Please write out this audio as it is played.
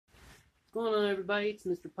What's going on, everybody? It's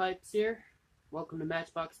Mr. Pipes here. Welcome to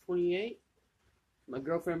Matchbox 28. My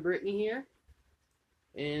girlfriend Brittany here.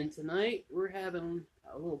 And tonight we're having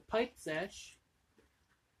a little pipe sesh.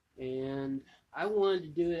 And I wanted to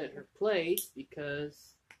do it at her place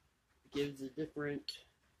because it gives a different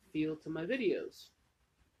feel to my videos.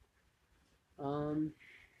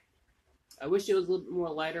 I wish it was a little bit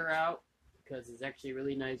more lighter out because it's actually a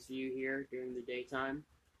really nice view here during the daytime.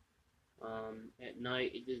 At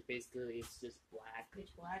night, it's just black. Pitch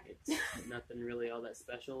black. It's nothing really all that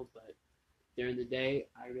special, but during the day,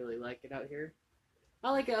 I really like it out here.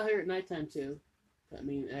 I like it out here at nighttime too. I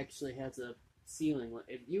mean, it actually has a ceiling.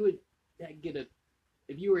 If you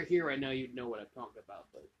were here right now, you'd know what I'm talking about.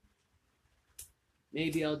 But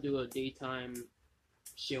maybe I'll do a daytime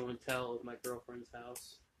show and tell at my girlfriend's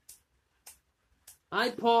house.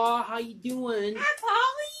 Hi, Paul. How you doing? Hi, Polly.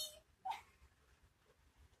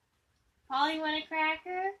 Polly, want a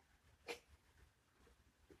cracker?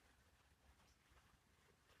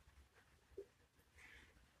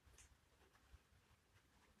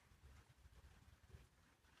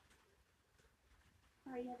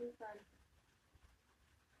 How are you having fun?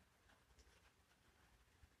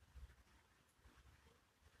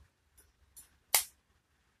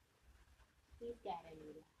 He's got a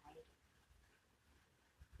new light.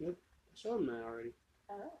 Yep, I showed him that already.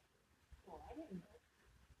 Oh. Well, I didn't know.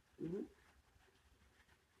 Mm-hmm.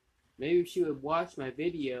 Maybe she would watch my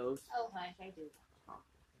videos. Oh, hush, I do.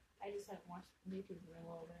 I just haven't watched YouTube for a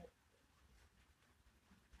little bit.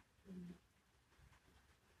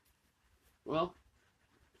 Well,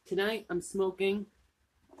 tonight I'm smoking.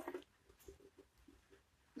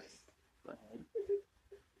 Go ahead.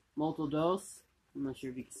 Molto Dos. I'm not sure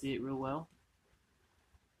if you can see it real well.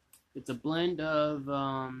 It's a blend of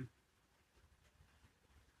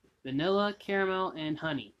vanilla, caramel, and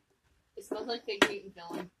honey. It smells like fig Newton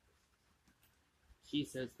filling. She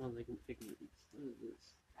says it smells like fig Newtons. What is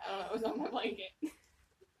this? I don't know, it was on my blanket.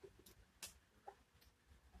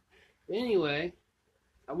 But anyway,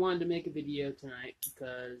 I wanted to make a video tonight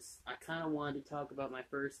because I kind of wanted to talk about my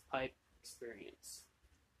first pipe experience.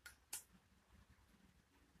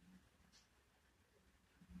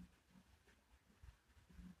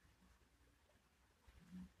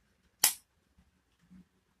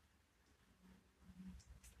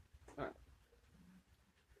 Alright.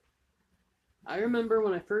 I remember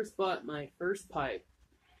when I first bought my first pipe,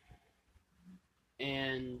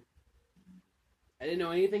 and I didn't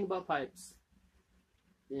know anything about pipes.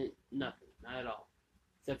 Nothing, not at all,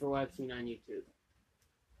 except for what I've seen on YouTube.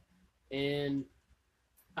 And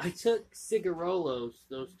I took cigarillos,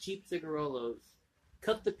 those cheap cigarillos,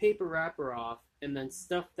 cut the paper wrapper off, and then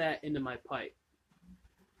stuffed that into my pipe.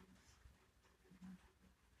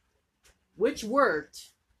 Which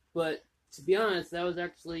worked, but to be honest, that was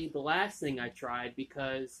actually the last thing I tried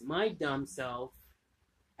because my dumb self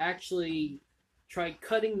actually tried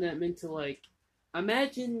cutting them into, like,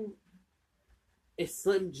 imagine a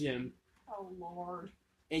Slim Jim. Oh, Lord.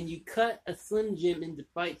 And you cut a Slim Jim into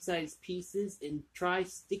bite-sized pieces and try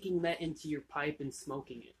sticking that into your pipe and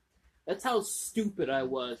smoking it. That's how stupid I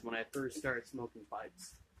was when I first started smoking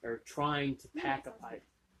pipes. Or trying to pack a pipe.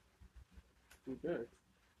 Okay.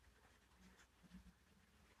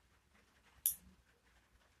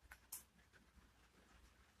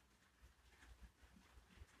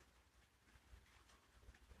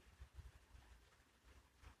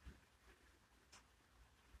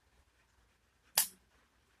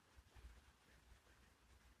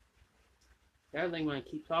 The other thing, when I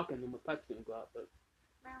keep talking, then my pipe's gonna go out, but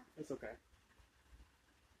it's okay.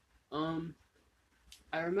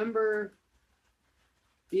 I remember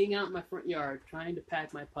being out in my front yard trying to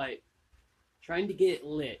pack my pipe. Trying to get it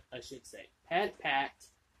lit, I should say. Had it packed.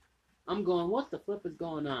 I'm going, what the flip is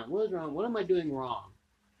going on? What is wrong? What am I doing wrong?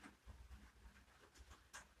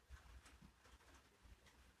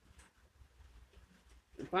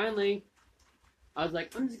 And finally, I was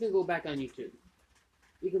like, I'm just gonna go back on YouTube.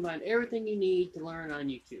 You can find everything you need to learn on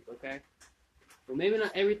YouTube, okay? Well, maybe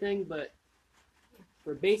not everything, but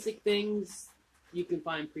for basic things, you can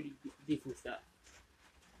find pretty decent stuff.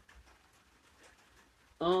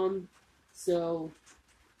 So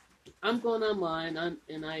I'm going online,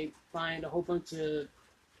 and I find a whole bunch of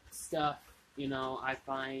stuff. You know, I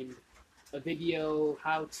find a video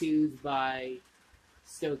how-tos by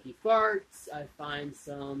Stokey Farts. I find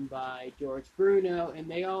some by George Bruno, and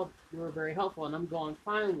they all were very helpful. And I'm going,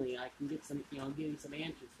 finally, I can get some, getting some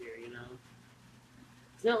answers here.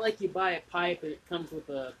 It's not like you buy a pipe and it comes with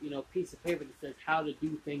a, piece of paper that says how to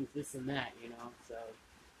do things, this and that. So,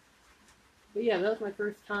 but yeah, that was my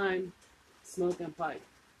first time smoking pipe.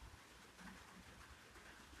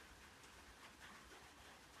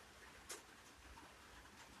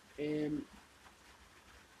 And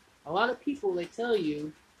a lot of people, they tell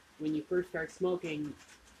you when you first start smoking,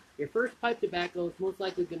 your first pipe tobacco is most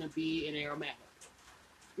likely going to be an aromatic,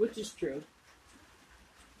 which is true.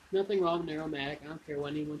 Nothing wrong with an aromatic. I don't care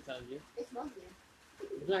what anyone tells you. It smells good.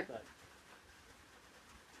 Exactly.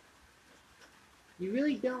 You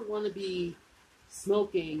really don't want to be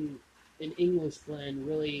smoking an English blend,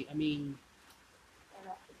 really. I mean,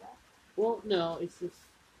 Right off the bat. well, no, it's just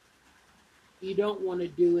you don't want to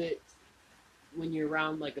do it when you're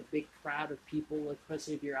around like a big crowd of people,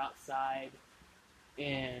 especially if you're outside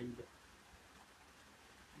and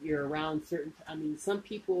you're around certain. I mean, some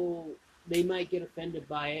people they might get offended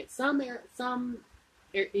by it. Some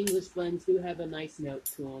English blends do have a nice note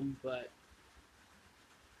to them, but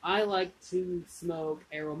I like to smoke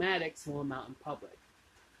aromatics when I'm out in public.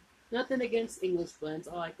 Nothing against English blends.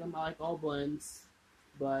 I like them. I like all blends,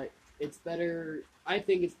 but it's better. I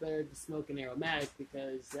think it's better to smoke an aromatic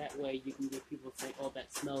because that way you can get people to say, "Oh,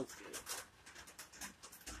 that smells good."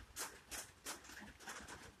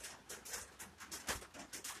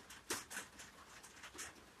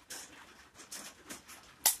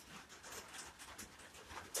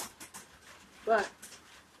 But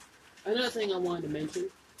another thing I wanted to mention: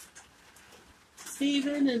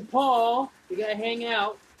 Steven and Paul, we gotta hang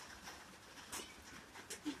out.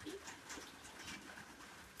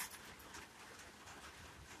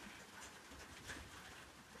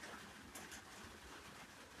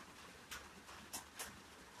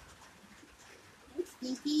 Hi,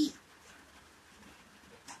 Stinky.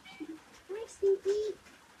 Hi, Stinky.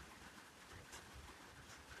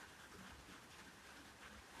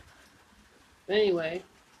 But anyway,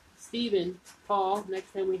 Steven, Paul,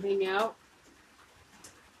 next time we hang out,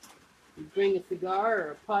 you bring a cigar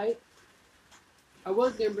or a pipe. I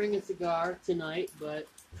was gonna bring a cigar tonight, but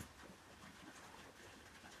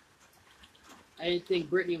I didn't think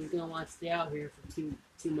Brittany was gonna want to stay out here for too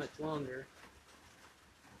much longer.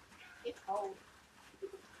 It's cold.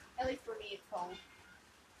 At least for me, it's cold.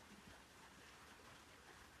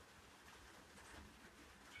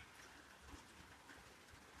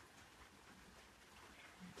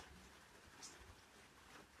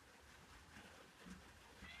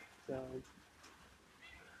 So,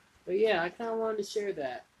 but yeah, I kind of wanted to share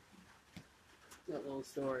that little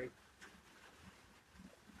story.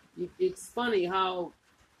 It's funny how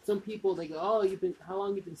some people they go, "Oh, how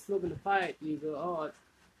long you been smoking a pipe?" And you go, "Oh,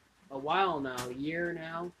 a while now, a year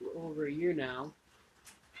now, over a year now,"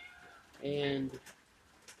 and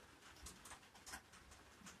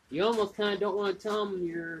you almost kind of don't want to tell them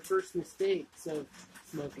your first mistakes of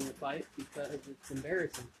smoking a pipe because it's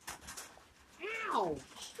embarrassing. Ow!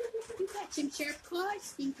 You got some sharp claws,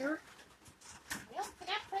 Stinker. Well, for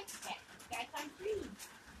that quick step, guys, I'm free.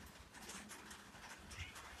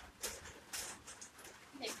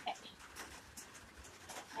 They pet me.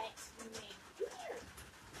 Pet me.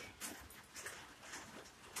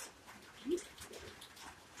 Here.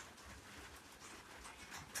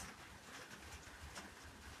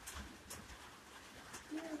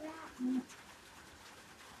 You're rotten.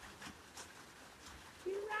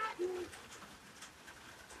 You're rotten.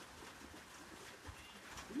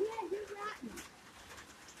 Yeah, you're rotten.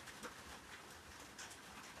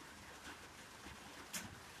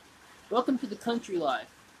 Welcome to the country life.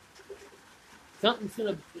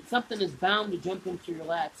 Something is bound to jump into your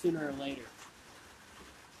lap sooner or later.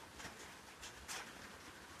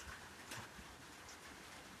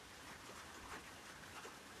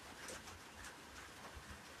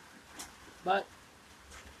 But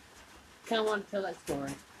kind of want to tell that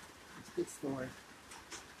story. It's a good story.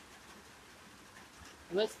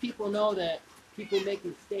 It lets people know that people make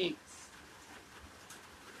mistakes,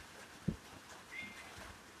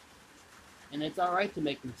 and it's all right to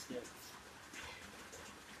make mistakes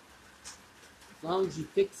as long as you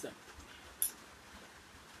fix them.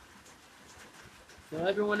 So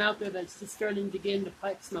everyone out there that's just starting to get into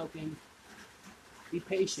pipe smoking, be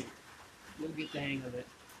patient. You'll get the hang of it.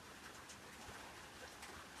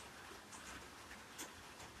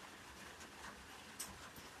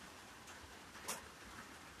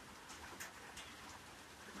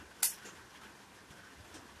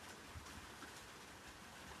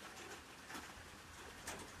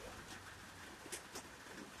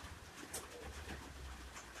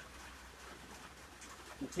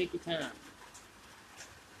 And take your time.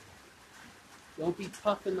 Don't be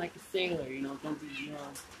puffing like a sailor, you know. Don't be,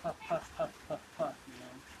 puff, puff, puff, puff, puff, you know.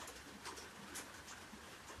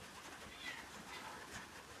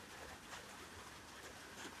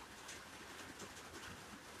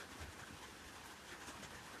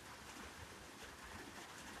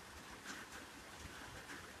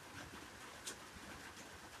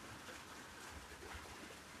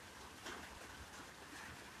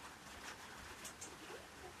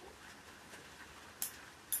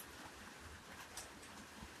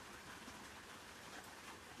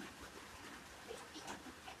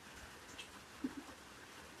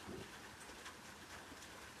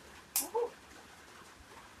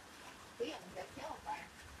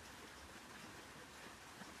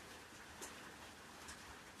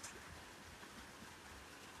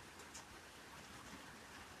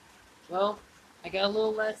 Well, I got a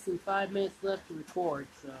little less than 5 minutes left to record,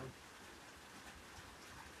 so.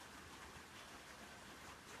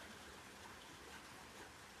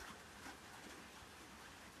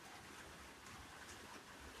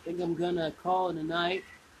 I think I'm gonna call it a night.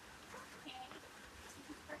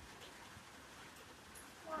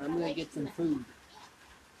 I'm gonna get some food.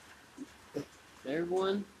 So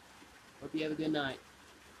everyone, hope you have a good night.